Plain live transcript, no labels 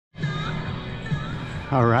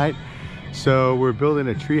All right, so we're building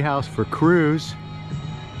a treehouse for Cruz,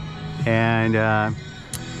 and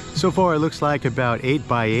so far it looks like about 8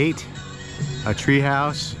 by 8, a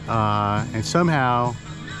treehouse, and somehow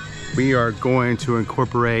we are going to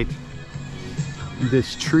incorporate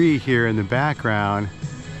this tree here in the background.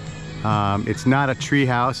 It's not a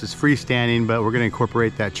treehouse, it's freestanding, but we're going to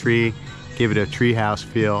incorporate that tree, give it a treehouse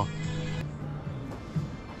feel.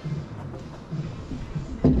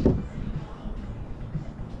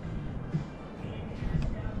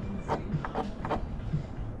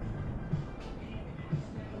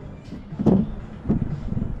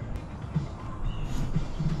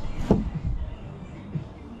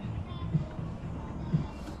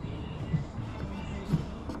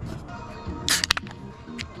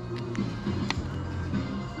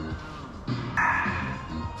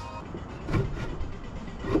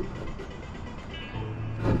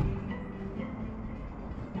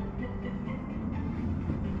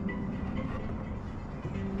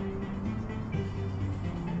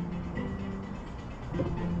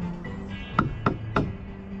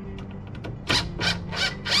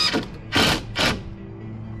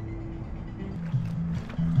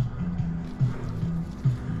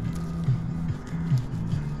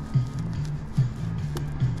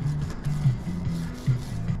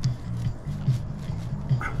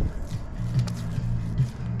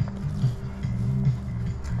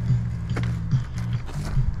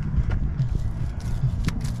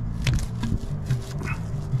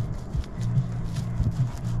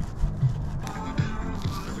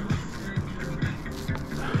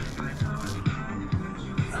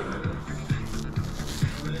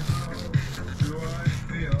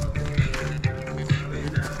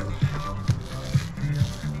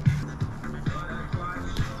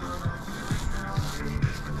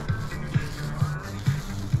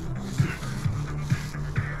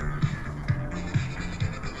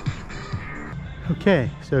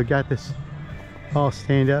 Okay, so I got this all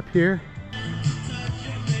stained up here,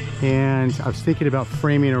 and I was thinking about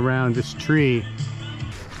framing around this tree.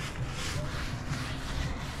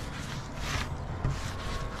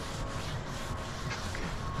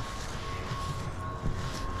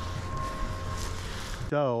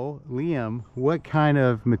 So, Liam, what kind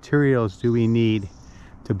of materials do we need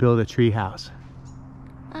to build a tree house?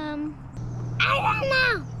 I don't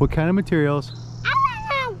know. What kind of materials?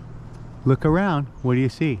 Look around. What do you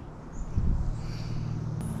see?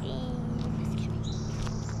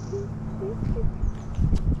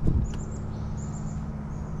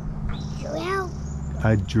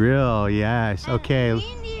 A drill, yes. Okay,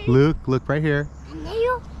 Luke, look right here. A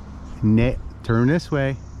nail. Turn this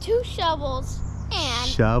way. 2 shovels and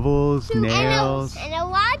shovels, nails. And a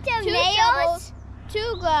lot of nails. Shovels,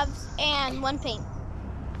 2 gloves, and 1 paint.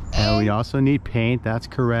 And we also need paint, that's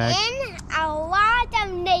correct. And a lot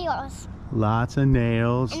of nails. Lots of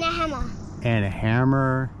nails. And a hammer. And a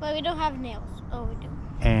hammer. But we don't have nails. Oh, we do.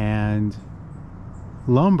 And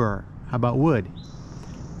lumber. How about wood?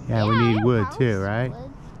 Yeah, we need wood too, right?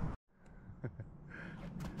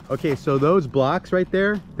 Okay, so those blocks right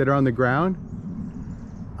there that are on the ground,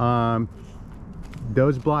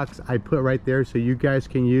 those blocks I put right there so you guys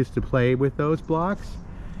can use to play with those blocks.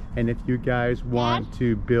 And if you guys want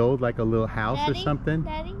to build like a little house or something.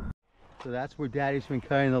 Daddy? So that's where Daddy's been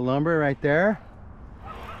cutting the lumber right there.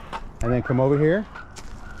 And then come over here.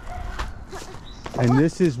 And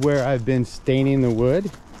this is where I've been staining the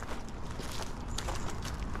wood.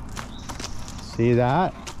 See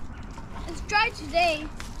that? It's dry today.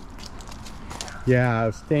 Yeah, I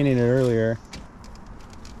was staining it earlier.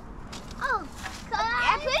 Oh,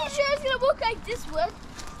 I'm pretty sure it's gonna look like this wood.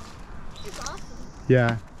 It's awesome.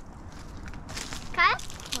 Yeah. Cut?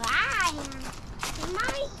 Wow.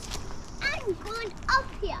 I'm going up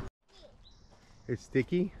here. It's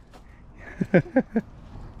sticky. Ow!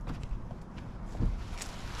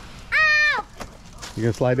 You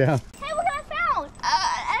gonna slide down? Hey, look what I found!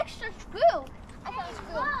 An extra screw. I found a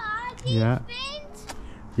screw. Yeah.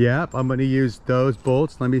 Yep, I'm gonna use those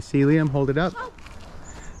bolts. Let me see, Liam, hold it up.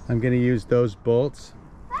 I'm gonna use those bolts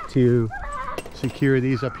to secure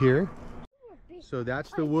these up here. So that's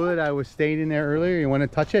the wood I was staining there earlier. You wanna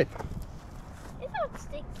touch it? It's not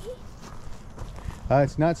sticky.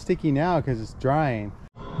 It's not sticky now because it's drying.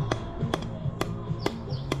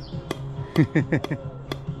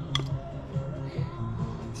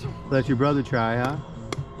 Let your brother try, huh?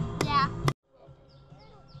 Yeah.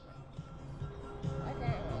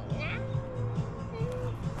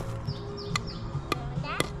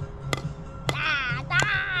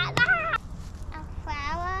 A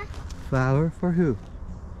flower. Flower for who?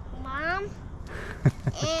 Mom.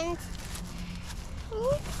 And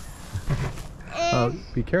Oh,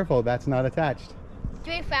 be careful, that's not attached.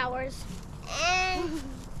 3 flowers. And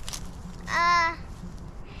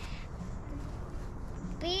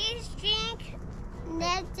bees drink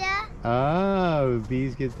nectar. Oh,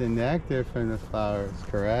 bees get the nectar from the flowers,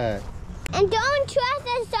 correct. And don't trust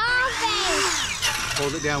the starfish.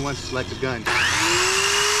 Hold it down once, like a gun.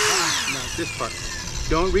 No, this part.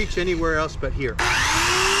 Don't reach anywhere else but here.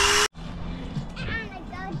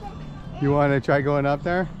 You want to try going up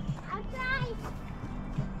there? I'll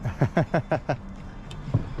try.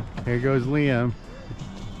 Here goes Liam.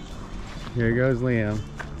 Here goes Liam.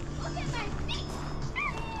 Look at my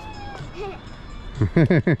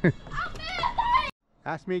feet.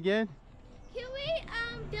 Ask me again? Can we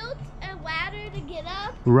build a ladder to get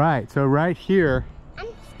up? Right, so right here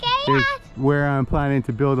I'm scared. is where I'm planning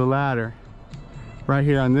to build a ladder. Right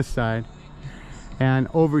here on this side. And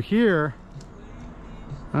over here,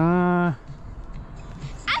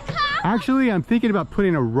 actually I'm thinking about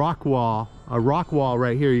putting a rock wall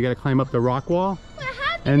right here. You gotta climb up the rock wall.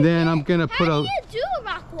 And then I'm gonna put how do you do a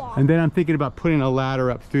rock wall? And then I'm thinking about putting a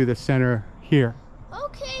ladder up through the center here.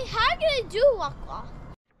 Okay, how do you do a rock wall?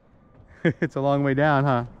 It's a long way down,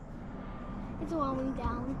 huh? It's a long way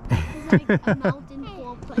down. It's like a mountain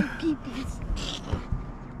full of like peepees.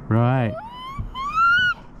 Right.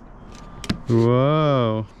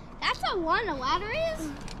 Whoa. That's how long a ladder is?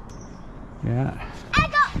 Yeah.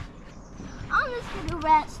 I'm just gonna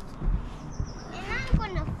rest. And I'm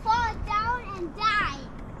gonna fall down and die.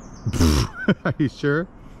 Are you sure?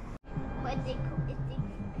 But if they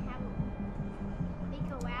have make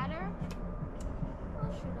a ladder,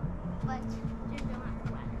 I'll shoot them. But they don't have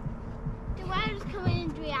a ladder. The ladder's coming in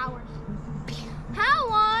 3 hours. How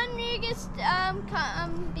long do you guys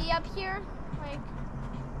be up here? Like,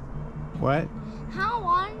 What? how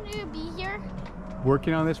long do you be here?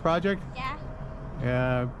 Working on this project?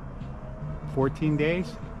 Yeah. 14 days.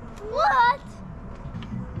 What?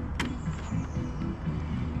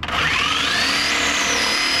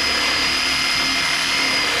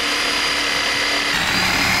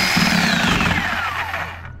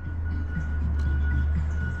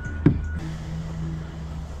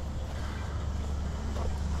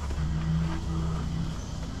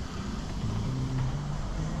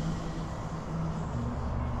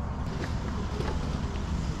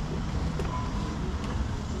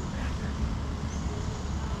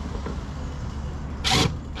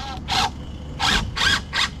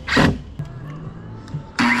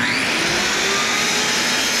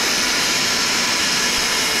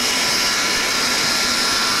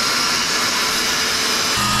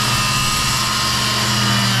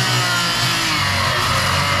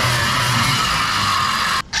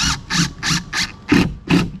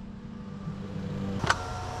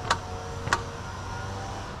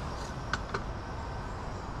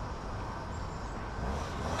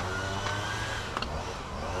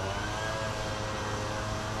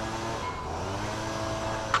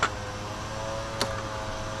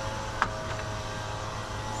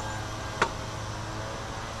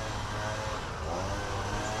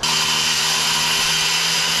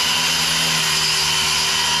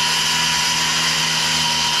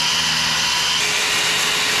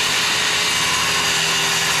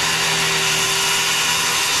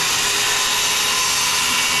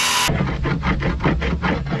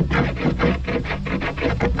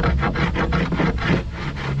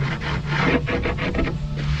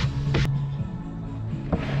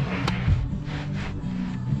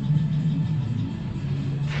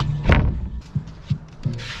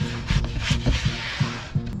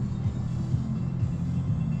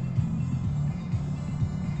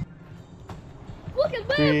 Look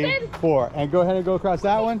at 3, 4, and go ahead and go across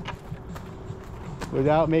that one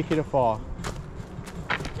without making it fall.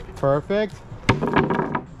 Perfect.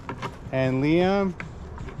 And Liam.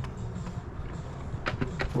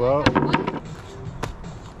 Whoa.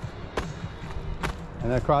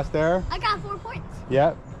 And across there. I got 4 points.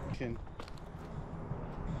 Yep.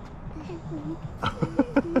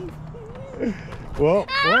 Whoa.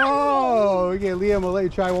 Whoa. Okay, Liam, we'll let you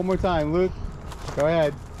try one more time. Luke, go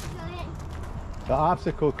ahead. The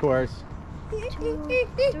obstacle course. 2,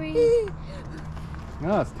 3.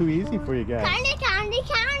 No, it's too easy for you guys. Candy.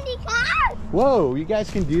 Whoa, you guys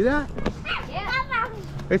can do that? Yeah.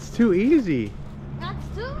 It's too easy. That's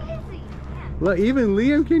too easy. Yeah. Look, even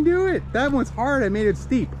Liam can do it. That one's hard. I made it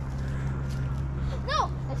steep.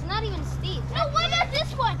 No, it's not even steep. No, what about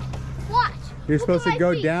this one? Watch. You're Look supposed at to my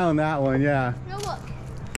go feet. down that one, yeah. No, look.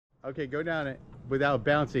 Okay, go down it without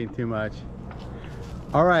bouncing too much.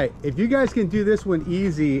 All right, if you guys can do this one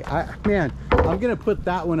easy, man, I'm gonna put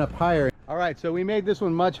that one up higher. All right, so we made this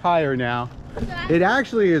one much higher now. It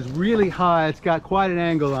actually is really high. It's got quite an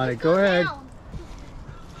angle on it. Go ahead.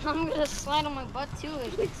 I'm gonna slide on my butt too.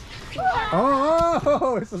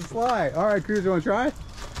 Oh, it's a slide. All right, Cruz, you want to try?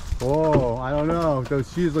 Oh, I don't know.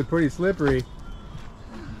 Those shoes look pretty slippery.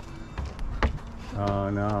 Oh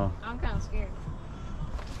no. I'm kind of scared.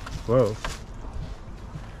 Whoa.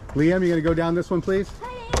 Liam, you gonna go down this one, please?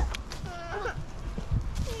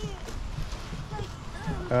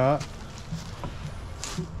 Okay.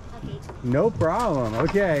 No problem.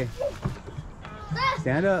 Okay.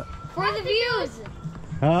 Stand up. For the views.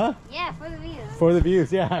 Huh? Yeah, for the views. For the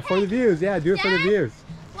views, yeah. For the views, yeah. Do it for the views.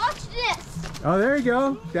 Watch this. Oh, there you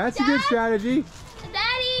go. That's a good strategy.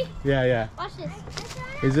 Daddy. Yeah, yeah. Watch this.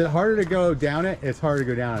 Is it harder to go down it? It's harder to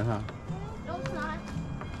go down it, huh? No, it's not.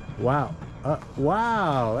 Wow.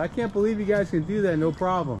 Wow. I can't believe you guys can do that. No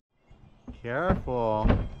problem. Careful.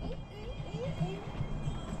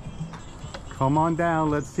 Come on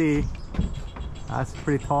down. Let's see. That's a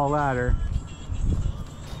pretty tall ladder.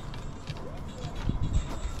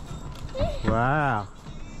 Wow.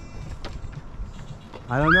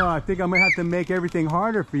 I don't know. I think I'm going to have to make everything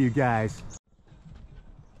harder for you guys.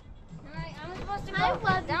 Alright, I'm supposed to go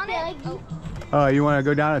down it. Oh, you want to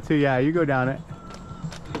go down it too? Yeah, you go down it.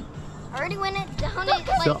 I already went down it.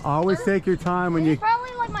 So always take your time when you... It's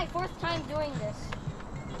probably like my fourth time doing this.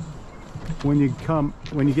 When you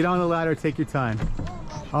get on the ladder, take your time.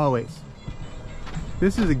 Always.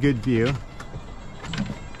 This is a good view.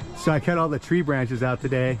 So I cut all the tree branches out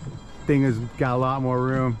today. Thing has got a lot more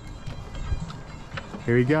room.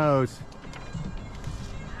 Here he goes.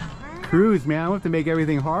 Cruz, man, I have to make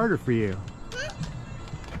everything harder for you.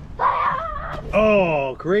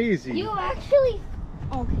 Oh, crazy. You actually...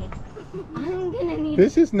 Okay. I'm gonna need...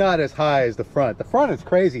 This is not as high as the front. The front is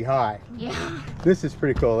crazy high. Yeah. This is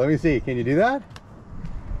pretty cool. Let me see. Can you do that?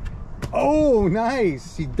 Oh,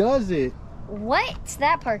 nice. He does it. What's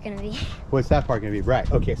that part gonna be? What's that part gonna be?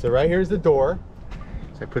 Right. Okay, so right here's the door.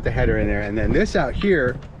 So I put the header in there, and then this out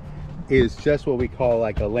here is just what we call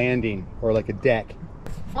like a landing or like a deck.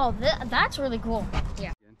 Oh, that's really cool.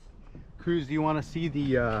 Yeah. Cruz, do you want to see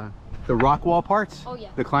the rock wall parts? Oh yeah.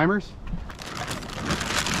 The climbers?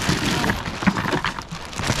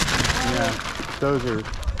 Yeah, those are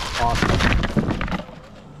awesome.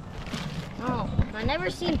 Oh, I never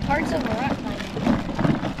seen parts of a rock climbing.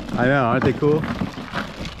 I know, aren't they cool?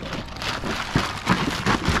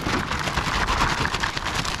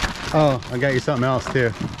 Oh, I got you something else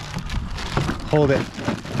too. Hold it.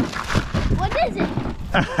 What is it?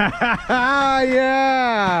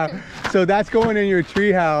 Yeah. So that's going in your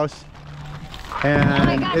treehouse, and Oh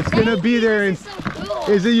my God, it's gonna be there. This is so cool.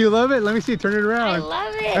 Is it? You love it? Let me see. Turn it I around.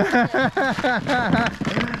 love it.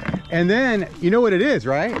 And then you know what it is,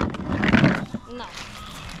 right? No.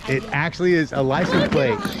 It actually is a license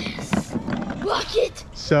plate. Look it.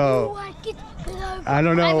 So I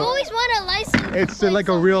don't know. I've always wanted a license. It's plate like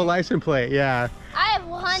a real license plate, yeah. I have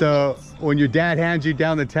one. So when your dad hands you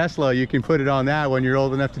down the Tesla, you can put it on that when you're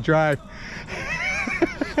old enough to drive.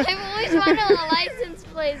 I've always wanted a license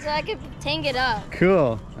plate so I could tank it up.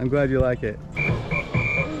 Cool. I'm glad you like it.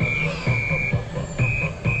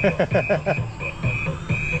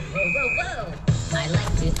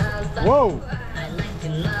 Whoa!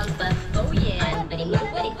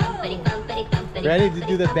 Ready to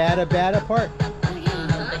do the bada bada part?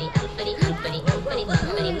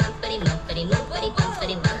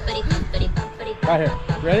 Right here.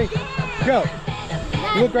 Ready? Go.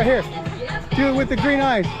 Look right here. Do it with the green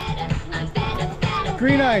eyes.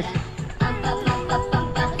 Green eyes.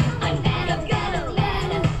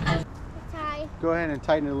 Go ahead and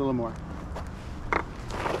tighten it a little more.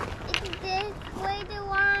 Is this way the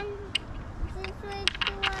one? This way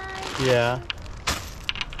the one? Yeah.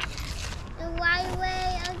 The right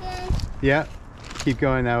way again? Yeah. Keep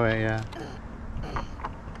going that way, yeah.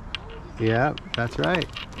 Yeah, that's right.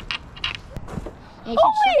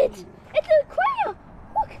 Oh wait! It's a clam!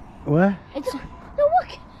 Look! What? It's no look!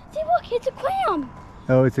 See look, it's a clam!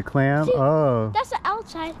 Oh, it's a clam? See, Oh. that's the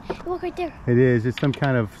outside. Look right there. It is. It's some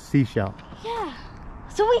kind of seashell. Yeah.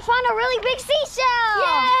 So we found a really big seashell!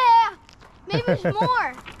 Yeah! Maybe there's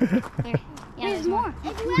more. There. Yeah, there's more.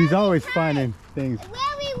 He's always finding things.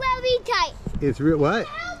 Very tight. It's real what?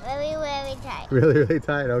 Very tight. Really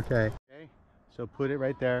tight. Okay. Okay. So put it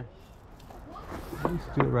right there. Let's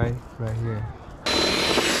do it right here.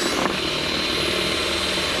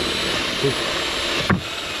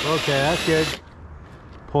 Okay, that's good.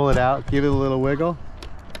 Pull it out. Give it a little wiggle.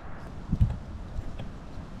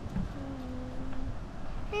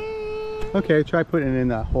 Okay, try putting it in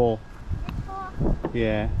that hole.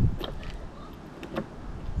 Yeah.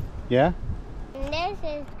 Yeah? And this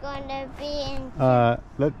is good. gonna be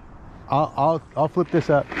in. I'll flip this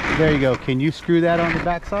up. There you go. Can you screw that on the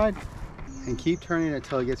back side? And keep turning it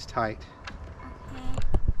until it gets tight. Okay.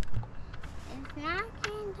 It's not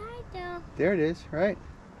getting tight though. There it is, right?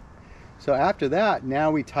 So after that,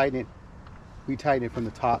 now we tighten it. We tighten it from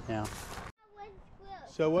the top now.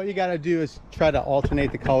 So what you gotta do is try to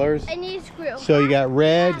alternate the colors. I need a screw. So you got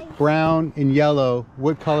red, brown, and yellow.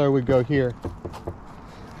 What color would go here?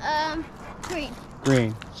 Green.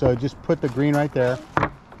 Green. So just put the green right there.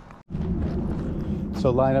 So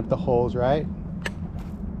line up the holes, right?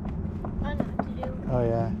 I know what to do. Oh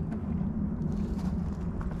yeah.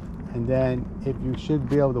 And then if you should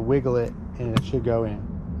be able to wiggle it and it should go in.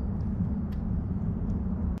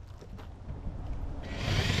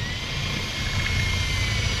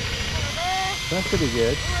 That's pretty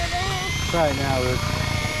good. Try it now, Luke.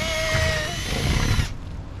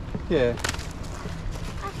 Yeah.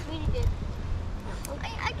 That's really good.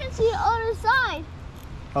 I can see the other side.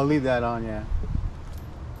 I'll leave that on, yeah.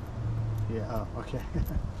 Yeah, oh, okay.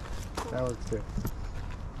 That works too.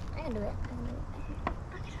 I can do it. I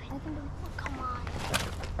can do it. Oh, come on.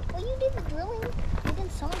 Well, you did the drilling. You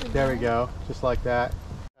didn't saw me. There we go. Just like that.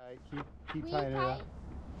 Right, keep Really tightening it tight? up.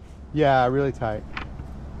 Yeah, really tight.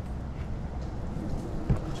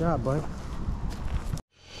 Good job, bud.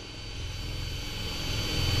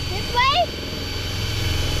 This way?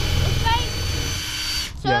 This way?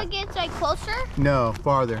 So Yeah. it gets like closer? No,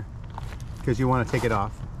 farther. Because you want to take it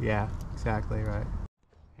off. Yeah, exactly right.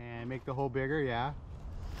 And make the hole bigger, yeah.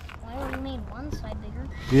 Why don't we make one side bigger?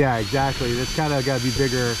 Yeah, exactly. That's kind of got to be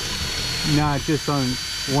bigger, not just on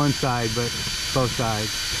one side, but both sides.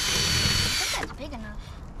 I think that's big enough.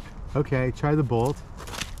 Okay, try the bolt.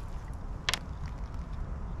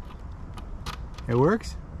 It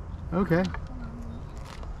works? Okay.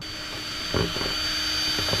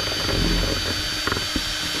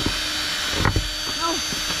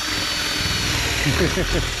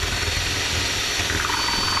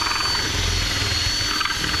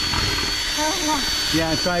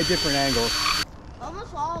 Yeah, and try a different angle.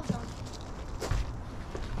 Almost all of them.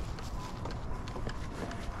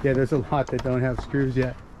 Yeah, there's a lot that don't have screws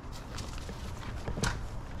yet.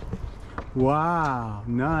 Wow,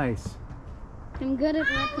 nice. I'm good at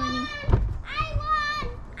rock climbing. I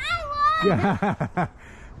won! Yeah,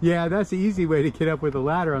 yeah, that's the easy way to get up with a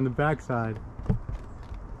ladder on the backside.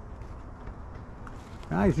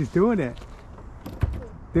 Nice, he's doing it.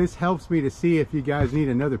 This helps me to see if you guys need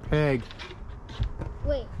another peg.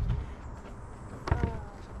 Wait.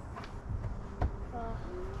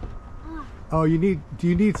 Oh, do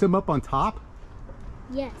you need some up on top?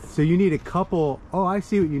 Yes. So you need a couple. Oh, I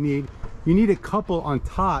see what you need. You need a couple on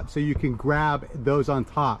top so you can grab those on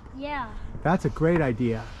top. Yeah. That's a great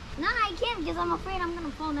idea. No, I can't because I'm afraid I'm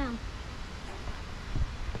gonna fall down.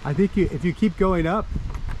 I think if you keep going up,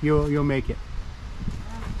 you'll make it.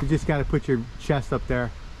 You just got to put your chest up there.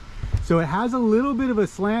 So it has a little bit of a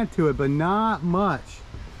slant to it, but not much.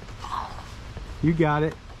 You got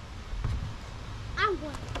it. I'm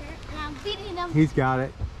going there and I'm beating them. He's got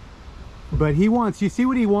it. But he wants, you see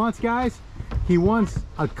what he wants, guys? He wants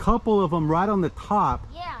a couple of them right on the top.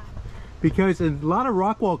 Yeah. Because in a lot of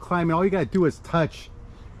rock wall climbing, all you got to do is touch.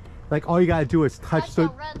 Like all you got to do is touch. Touch So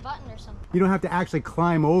that red button or something. you don't have to actually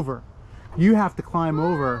climb over. You have to climb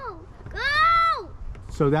over. Go!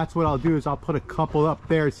 So that's what I'll do is I'll put a couple up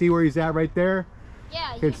there. See where he's at right there?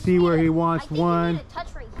 Yeah. You can see where he wants one. I think you need to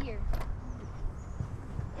touch right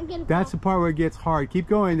here. That's the part where it gets hard. Keep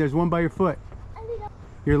going. There's one by your foot.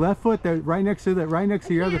 Your left foot, there, right next to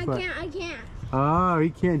your other foot. I can't. Oh,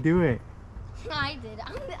 he can't do it. I did.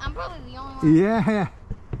 I'm probably the only one. Yeah.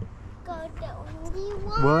 Go the only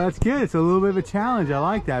one. Well, that's good. It's a little bit of a challenge. I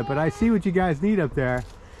like that. But I see what you guys need up there.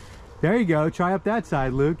 There you go. Try up that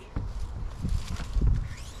side, Luke.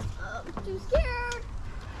 I'm too scared.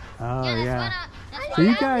 Oh, Yeah, yeah. that's So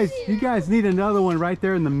what I you guys need another one right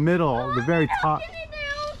there in the middle, the very top. Get it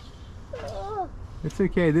down. It's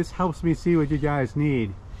okay. This helps me see what you guys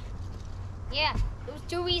need. Yeah, it was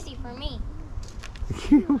too easy for me.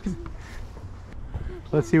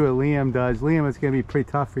 Let's see what Liam does. Liam, it's going to be pretty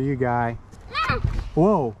tough for you, guy.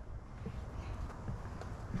 Whoa.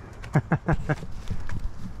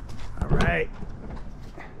 All right.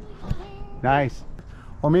 Nice.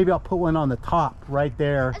 Or maybe I'll put one on the top right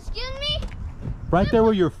there. Excuse me? Right there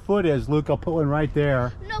where your foot is, Luke. I'll put one right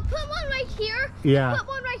there. No, put one right here. Yeah. Put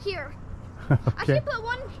one right here. Okay. Actually, put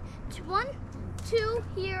one, two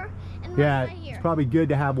here, and Yeah, one right here. it's probably good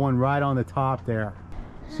to have one right on the top there.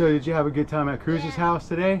 So did you have a good time at Cruz's house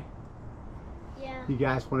today? Yeah. You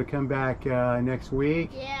guys want to come back next week?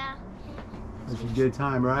 Yeah. It was a good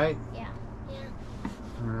time, right? Yeah. Yeah.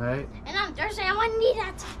 All right. And I'm thirsty. I want to eat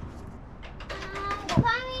that.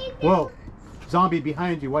 Mommy. Whoa, zombie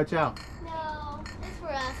behind you. Watch out. No, it's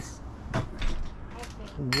for us.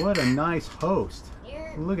 What a nice host.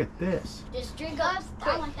 Here. Look at this. Just drink up.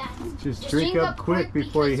 I want that. Just drink up quick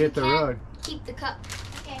before you hit the road. Keep the cup.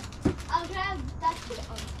 Okay. I'll grab that.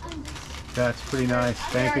 That's pretty nice.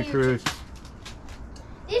 Thank you, Cruz.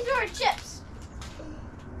 These are chips.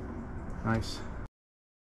 Nice.